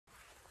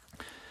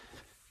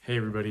Hey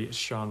everybody, it's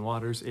Sean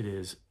Waters. It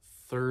is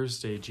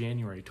Thursday,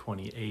 January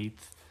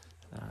 28th,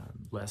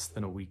 less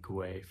than a week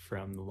away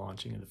from the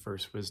launching of the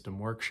first Wisdom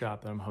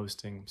Workshop that I'm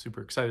hosting.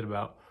 Super excited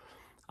about.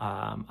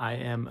 I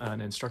am an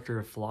instructor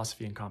of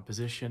philosophy and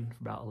composition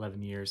for about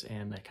 11 years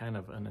and a kind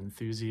of an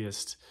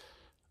enthusiast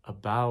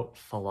about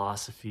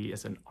philosophy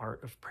as an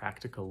art of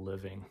practical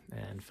living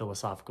and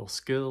philosophical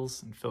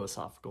skills and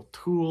philosophical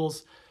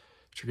tools,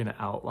 which we're going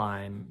to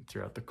outline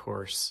throughout the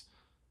course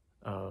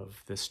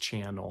of this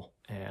channel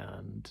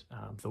and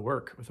the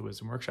work with the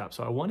Wisdom Workshop.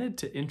 So I wanted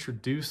to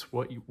introduce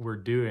what we're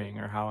doing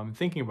or how I'm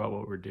thinking about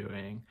what we're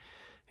doing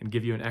and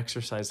give you an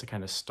exercise to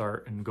kind of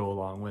start and go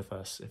along with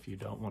us if you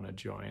don't want to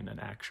join an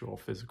actual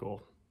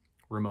physical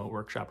remote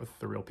workshop with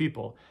the real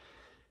people,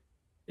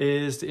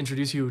 is to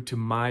introduce you to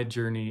my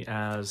journey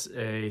as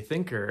a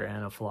thinker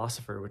and a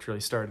philosopher, which really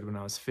started when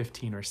I was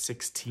 15 or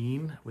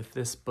 16 with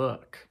this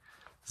book,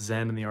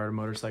 Zen and the Art of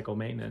Motorcycle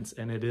Maintenance.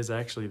 And it is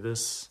actually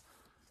this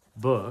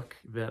book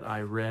that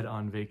I read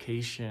on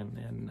vacation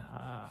in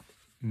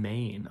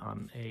Maine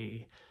on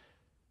a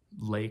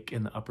lake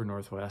in the upper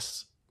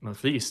northeast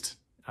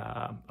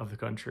of the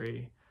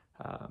country.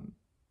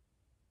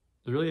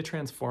 It was really a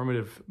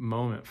transformative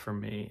moment for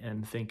me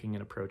in thinking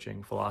and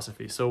approaching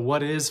philosophy. So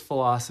what is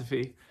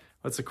philosophy?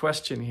 What's the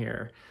question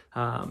here?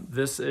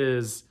 This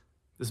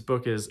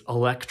book is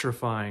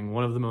electrifying,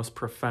 one of the most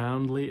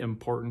profoundly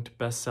important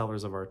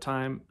bestsellers of our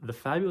time, The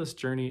Fabulous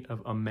Journey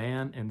of a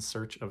Man in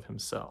Search of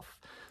Himself.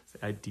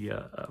 The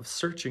idea of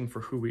searching for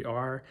who we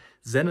are.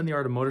 Zen and the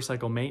Art of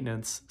Motorcycle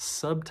Maintenance,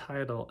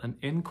 subtitle, An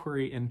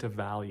Inquiry into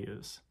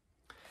Values.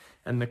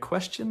 And the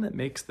question that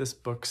makes this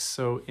book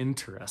so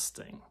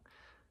interesting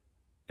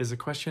is a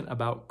question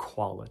about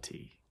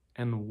quality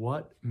and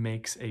what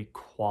makes a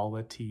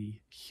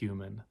quality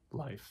human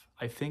life.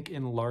 I think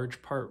in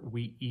large part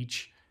we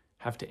each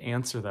have to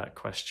answer that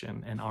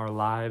question, and our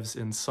lives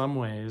in some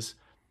ways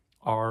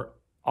are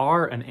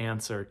an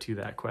answer to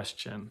that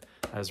question,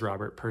 as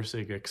Robert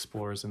Persig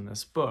explores in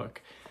this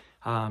book.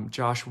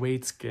 Josh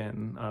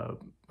Waitzkin,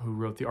 who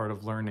wrote The Art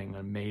of Learning, an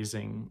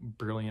amazing,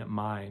 brilliant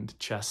mind,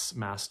 chess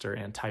master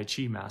and Tai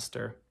Chi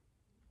master,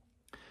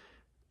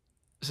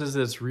 says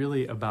that it's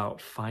really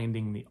about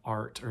finding the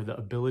art, or the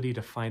ability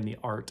to find the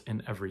art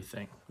in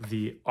everything.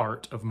 The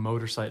art of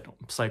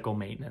motorcycle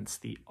maintenance,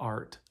 the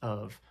art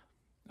of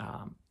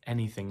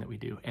anything that we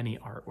do, any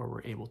art where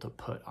we're able to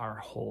put our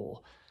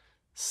whole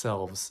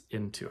selves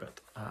into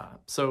it.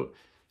 So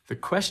the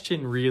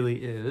question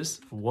really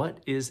is, what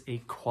is a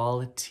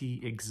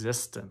quality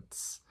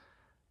existence?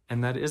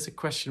 And that is a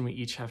question we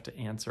each have to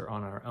answer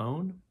on our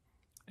own.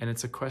 And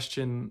it's a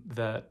question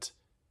that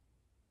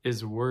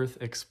is worth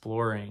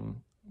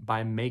exploring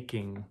by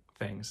making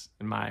things,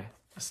 in my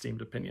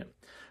esteemed opinion.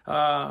 So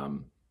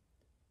I'm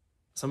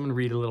going to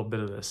read a little bit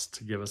of this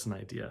to give us an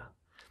idea.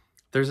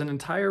 This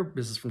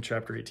is from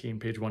chapter 18,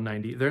 page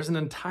 190. There's an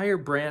entire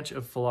branch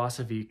of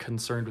philosophy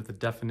concerned with the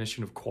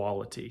definition of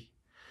quality,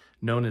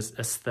 known as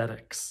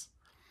aesthetics.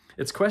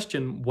 Its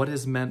question, what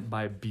is meant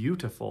by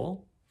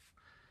beautiful,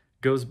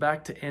 goes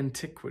back to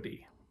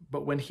antiquity.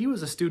 But when he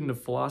was a student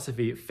of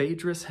philosophy,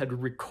 Phaedrus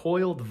had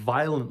recoiled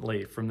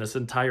violently from this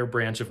entire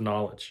branch of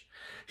knowledge.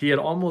 He had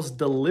almost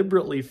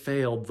deliberately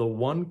failed the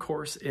one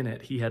course in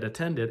it he had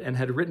attended and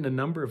had written a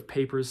number of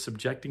papers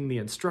subjecting the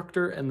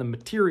instructor and the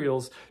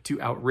materials to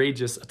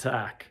outrageous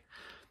attack.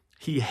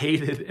 He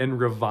hated and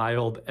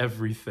reviled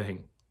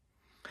everything.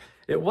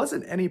 It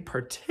wasn't any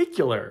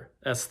particular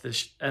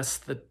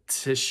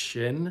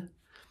aesthetician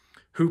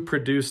who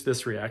produced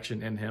this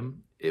reaction in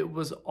him. It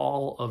was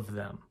all of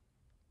them.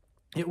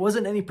 It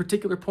wasn't any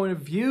particular point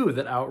of view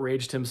that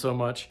outraged him so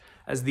much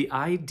as the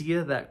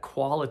idea that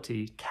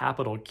quality,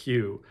 capital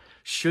Q,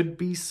 should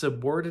be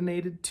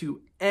subordinated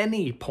to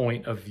any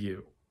point of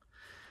view.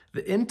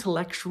 The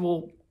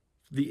intellectual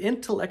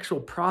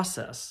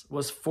process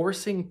was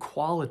forcing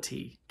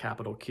quality,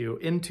 capital Q,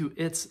 into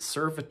its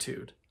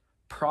servitude,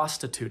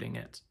 prostituting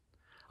it.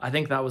 I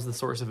think that was the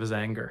source of his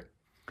anger.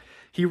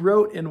 He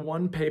wrote in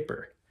one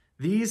paper,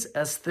 "These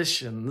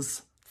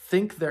aestheticians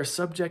think their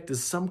subject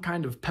is some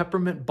kind of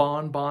peppermint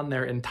bonbon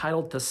they're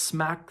entitled to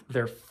smack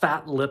their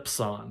fat lips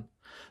on.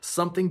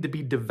 Something to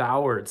be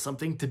devoured,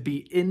 something to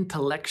be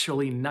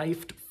intellectually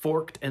knifed,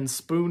 forked, and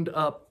spooned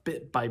up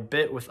bit by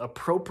bit with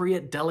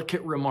appropriate,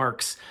 delicate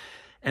remarks.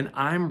 And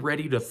I'm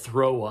ready to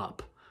throw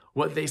up.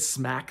 What they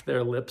smack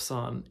their lips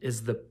on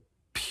is the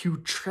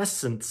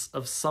putrescence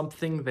of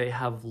something they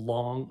have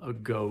long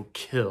ago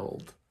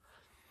killed."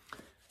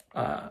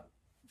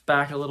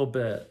 Back a little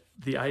bit.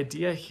 The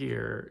idea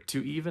here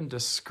to even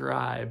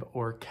describe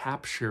or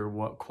capture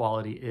what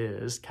quality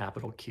is,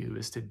 capital Q,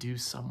 is to do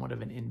somewhat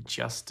of an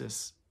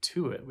injustice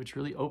to it, which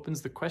really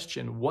opens the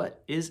question,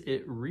 what is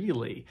it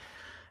really?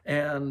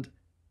 And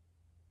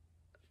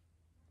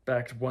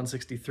back to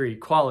 163,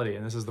 quality,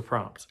 and this is the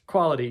prompt.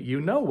 Quality,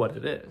 you know what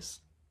it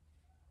is,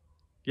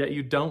 yet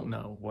you don't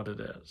know what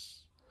it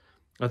is.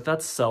 But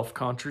that's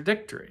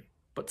self-contradictory.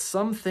 But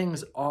some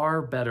things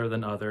are better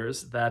than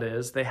others, that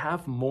is, they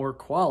have more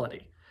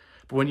quality.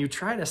 But when you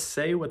try to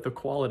say what the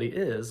quality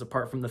is,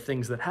 apart from the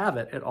things that have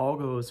it, it all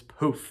goes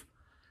poof.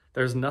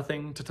 There's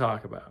nothing to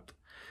talk about.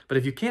 But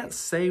if you can't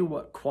say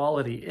what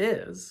quality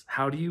is,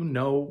 how do you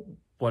know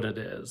what it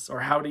is?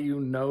 Or how do you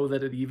know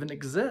that it even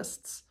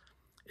exists?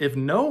 If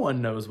no one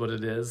knows what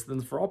it is,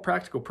 then for all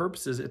practical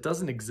purposes, it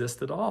doesn't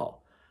exist at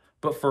all.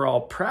 But for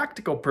all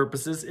practical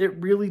purposes, it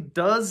really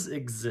does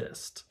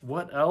exist.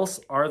 What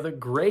else are the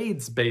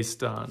grades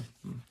based on?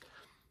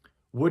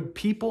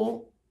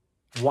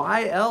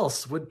 Why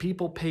else would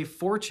people pay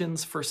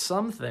fortunes for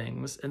some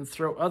things and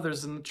throw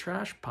others in the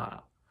trash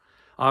pile?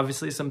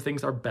 Obviously, some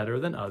things are better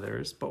than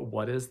others, but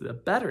what is the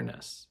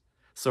betterness?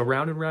 So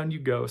round and round you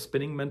go,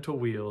 spinning mental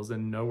wheels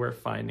and nowhere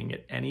finding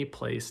it any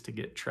place to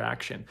get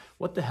traction.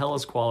 What the hell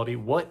is quality?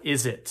 What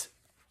is it?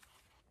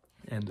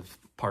 End of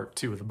part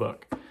 2 of the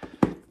book.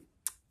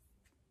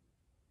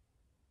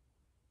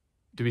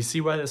 Do we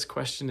see why this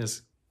question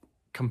is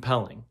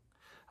compelling?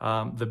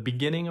 The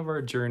beginning of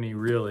our journey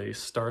really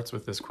starts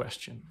with this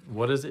question.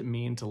 What does it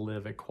mean to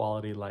live a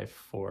quality life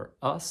for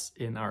us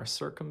in our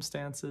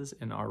circumstances,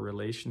 in our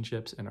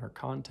relationships, in our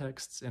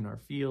contexts, in our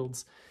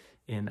fields,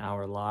 in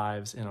our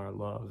lives, in our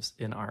loves,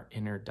 in our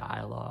inner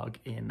dialogue,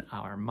 in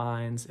our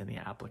minds, in the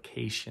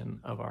application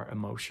of our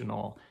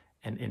emotional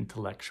and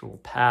intellectual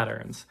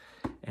patterns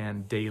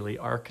and daily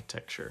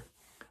architecture?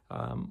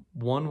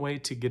 One way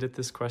to get at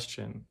this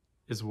question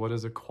is, what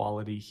is a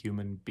quality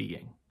human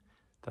being?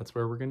 That's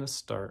where we're going to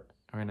start.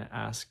 I'm going to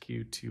ask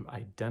you to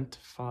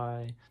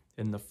identify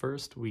in the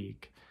first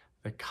week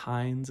the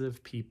kinds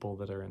of people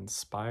that are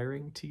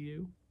inspiring to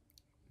you,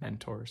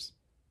 mentors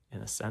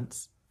in a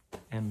sense,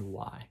 and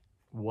why.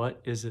 What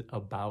is it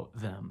about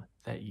them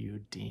that you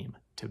deem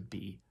to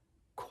be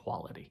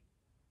quality?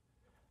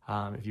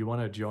 If you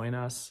want to join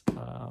us,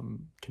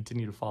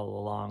 continue to follow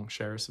along,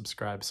 share,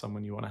 subscribe,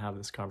 someone you want to have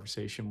this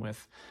conversation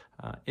with.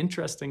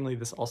 Interestingly,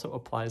 this also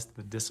applies to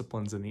the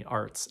disciplines and the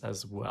arts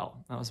as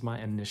well. That was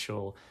my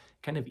initial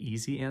kind of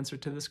easy answer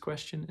to this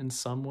question in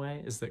some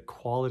way, is that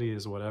quality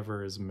is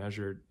whatever is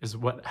measured,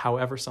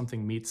 however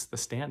something meets the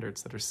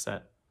standards that are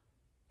set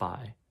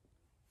by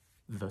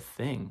the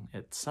thing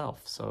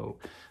itself. So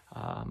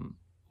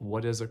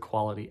what is a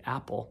quality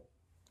apple?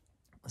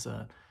 It's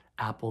an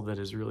apple that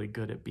is really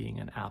good at being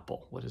an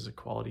apple. What is a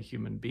quality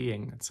human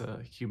being? It's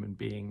a human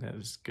being that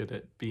is good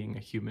at being a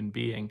human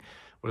being.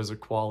 What is a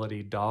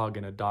quality dog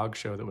in a dog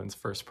show that wins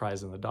first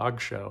prize in the dog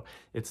show?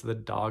 It's the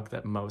dog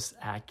that most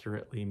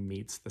accurately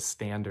meets the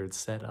standards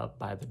set up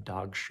by the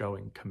dog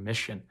showing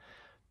commission.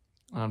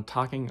 I'm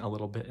talking a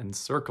little bit in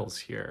circles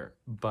here,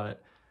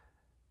 but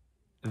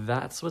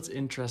that's what's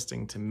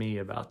interesting to me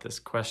about this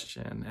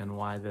question and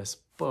why this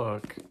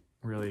book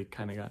really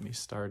kind of got me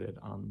started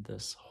on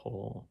this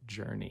whole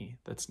journey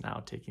that's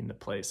now taking the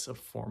place of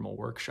formal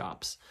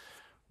workshops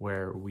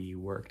where we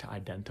work to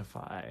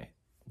identify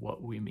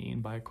what we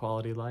mean by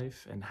quality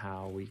life and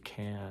how we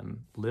can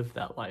live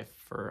that life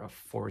for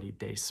a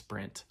 40-day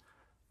sprint.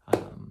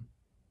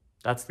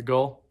 That's the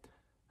goal.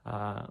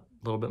 A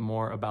little bit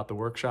more about the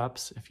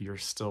workshops if you're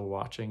still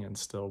watching and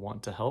still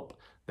want to help.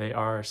 They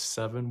are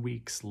 7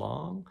 weeks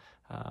long.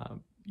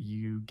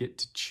 You get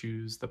to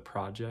choose the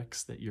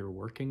projects that you're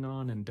working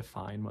on and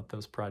define what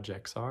those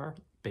projects are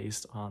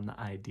based on the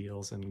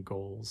ideals and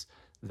goals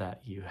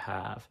that you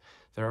have.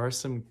 There are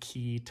some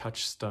key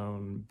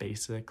touchstone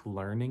basic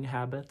learning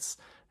habits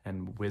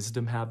and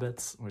wisdom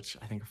habits, which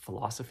I think are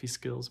philosophy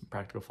skills and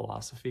practical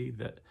philosophy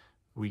that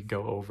we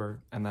go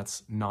over, and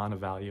that's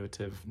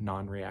non-evaluative,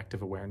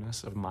 non-reactive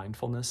awareness of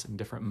mindfulness and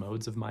different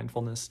modes of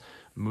mindfulness,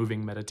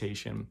 moving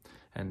meditation,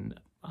 and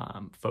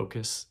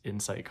focus,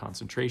 insight,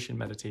 concentration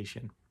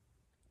meditation.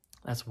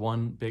 That's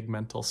one big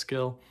mental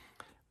skill.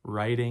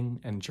 Writing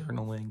and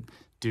journaling,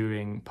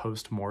 doing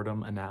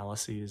post-mortem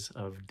analyses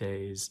of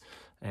days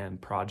and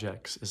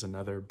projects is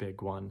another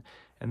big one.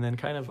 And then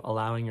kind of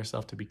allowing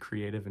yourself to be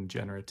creative and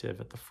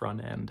generative at the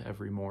front end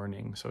every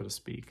morning, so to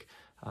speak,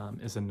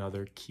 is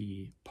another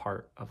key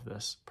part of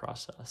this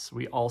process.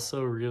 We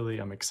also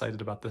I'm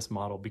excited about this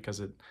model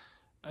because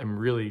I'm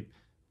really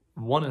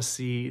want to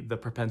see the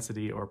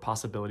propensity or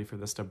possibility for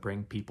this to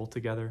bring people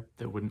together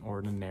that wouldn't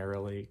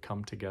ordinarily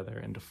come together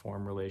and to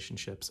form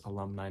relationships,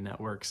 alumni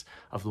networks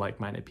of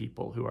like-minded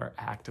people who are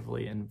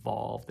actively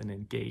involved and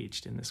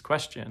engaged in this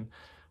question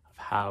of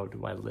how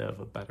do I live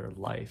a better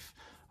life.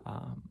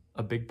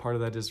 A big part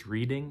of that is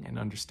reading and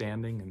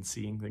understanding and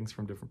seeing things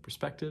from different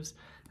perspectives.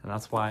 And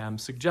that's why I'm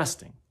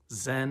suggesting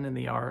Zen and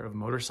the Art of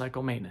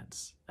Motorcycle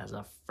Maintenance as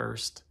a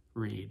first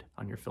read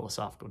on your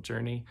philosophical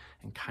journey,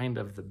 and kind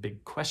of the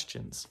big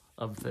questions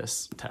of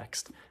this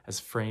text as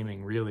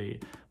framing really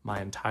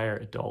my entire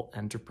adult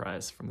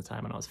enterprise from the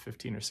time when I was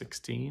 15 or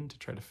 16 to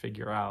try to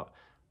figure out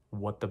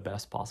what the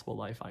best possible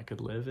life I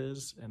could live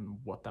is and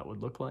what that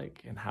would look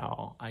like and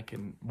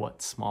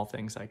what small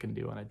things I can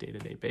do on a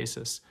day-to-day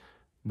basis,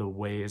 the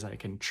ways I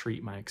can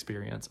treat my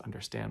experience,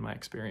 understand my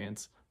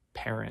experience,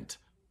 parent,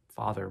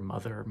 father,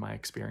 mother, my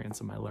experience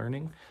and my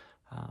learning,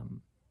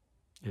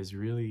 is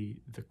really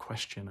the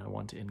question I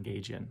want to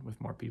engage in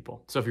with more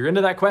people. So if you're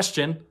into that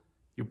question,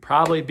 you'll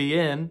probably be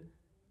in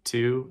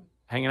to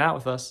hanging out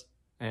with us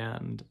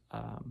and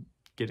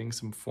getting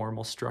some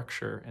formal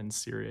structure and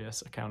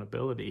serious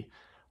accountability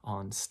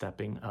on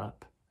stepping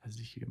up as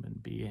a human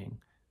being,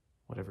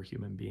 whatever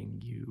human being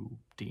you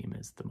deem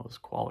is the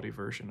most quality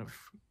version of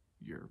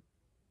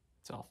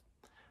yourself.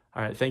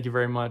 All right, thank you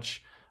very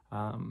much.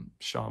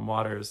 Sean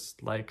Waters,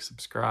 like,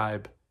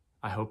 subscribe.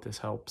 I hope this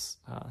helps.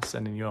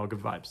 Sending you all good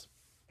vibes.